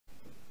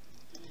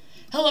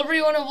Hello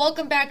everyone and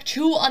welcome back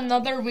to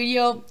another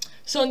video.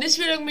 So in this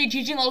video I'm going to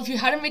be teaching all of you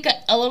how to make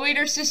an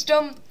elevator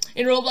system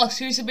in Roblox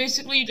Studio. So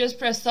basically you just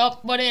press the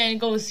up button and it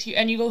goes here,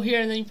 and you go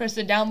here, and then you press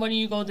the down button and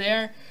you go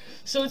there.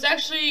 So it's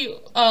actually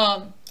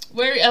a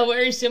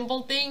very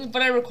simple thing,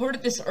 but I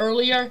recorded this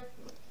earlier.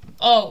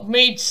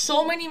 Made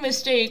so many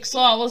mistakes, so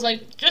I was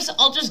like,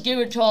 I'll just give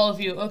it to all of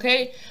you,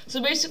 okay?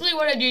 So basically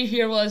what I did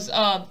here was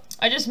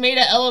I just made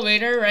an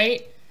elevator,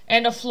 right?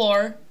 And a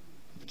floor.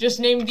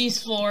 Just name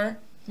these floor.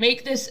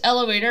 Make this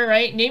elevator,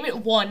 right? Name it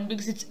 1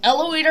 because it's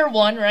elevator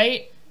 1,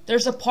 right?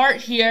 There's a part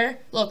here.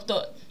 Look,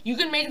 you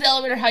can make the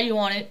elevator how you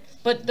want it,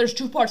 but there's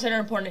 2 parts that are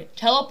important.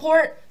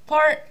 Teleport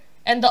part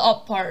and the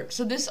up part.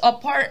 So this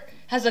up part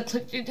has a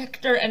click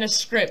detector and a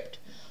script.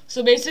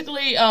 So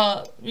basically,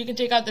 you can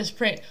take out this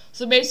print.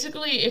 So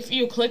basically, if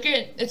you click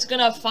it, it's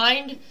gonna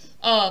find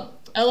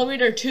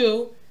elevator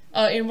 2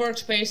 in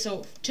workspace.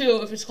 So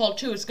 2, if it's called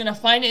 2, it's gonna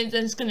find it, and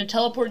then it's gonna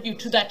teleport you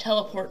to that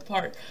teleport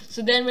part.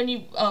 So then when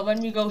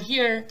we go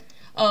here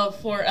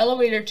for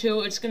elevator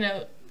 2, it's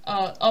gonna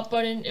up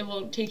button. It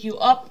will take you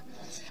up.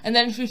 And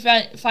then if you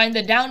find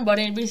the down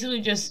button, it basically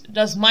just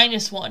does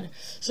 -1.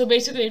 So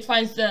basically, it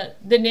finds the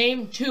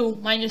name 2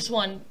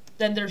 -1.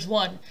 Then there's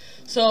 1.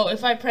 So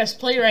if I press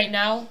play right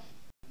now,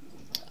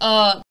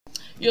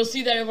 you'll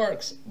see that it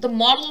works. The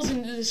model is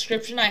in the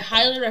description. I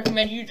highly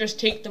recommend you just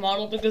take the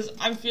model because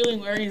I'm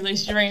feeling very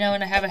lazy right now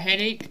and I have a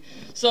headache.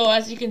 So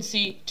as you can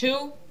see,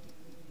 2,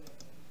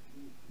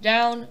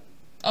 down,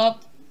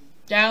 up,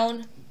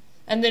 down,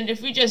 and then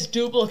if we just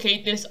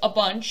duplicate this a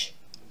bunch,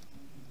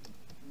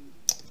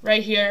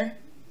 right here,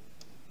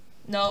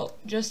 no,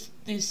 just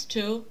these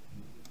 2,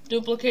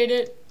 duplicate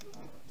it,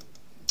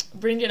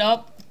 bring it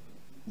up,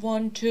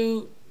 1,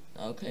 2,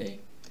 okay,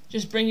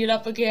 just bring it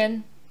up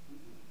again,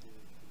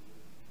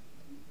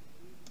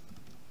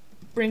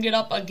 bring it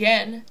up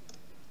again.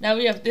 Now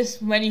we have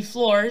this many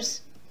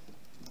floors.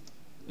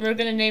 We're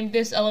gonna name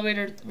this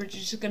elevator, we're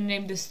just gonna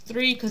name this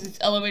 3 because it's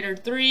elevator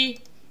 3,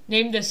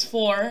 name this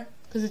 4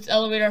 because it's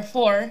elevator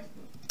 4,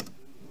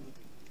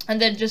 and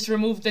then just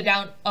remove the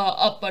down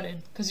up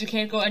button because you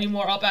can't go any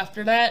more up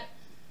after that.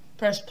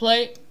 Press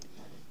play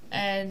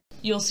and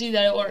you'll see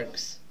that it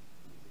works.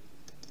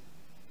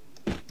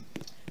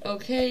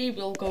 Okay,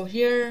 we'll go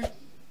here,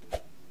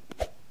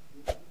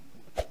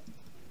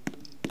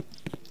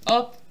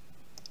 up,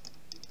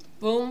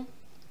 boom,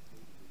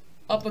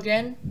 up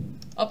again,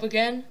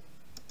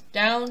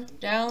 down,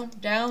 down,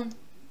 down,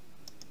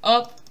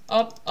 up,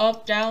 up,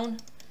 up, down.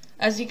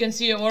 As you can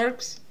see, it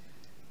works.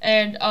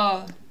 And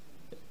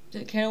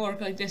can it work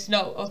like this?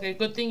 No. Okay,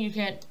 good thing you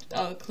can't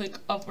click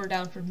up or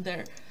down from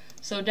there.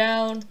 So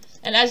down,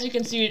 and as you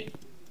can see, it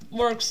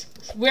works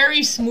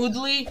very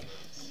smoothly.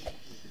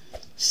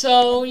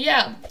 So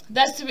yeah,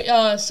 that's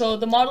so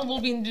the model will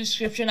be in the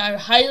description. I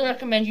highly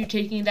recommend you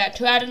taking that.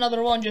 To add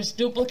another one, just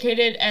duplicate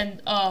it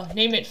and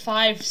name it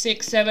 5,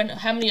 6, 7,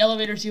 how many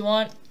elevators you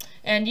want.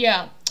 And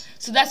yeah,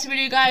 so that's the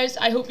video, guys.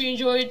 I hope you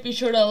enjoyed. Be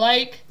sure to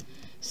like,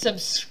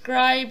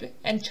 subscribe,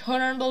 and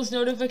turn on those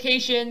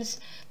notifications.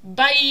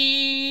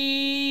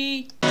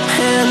 Bye.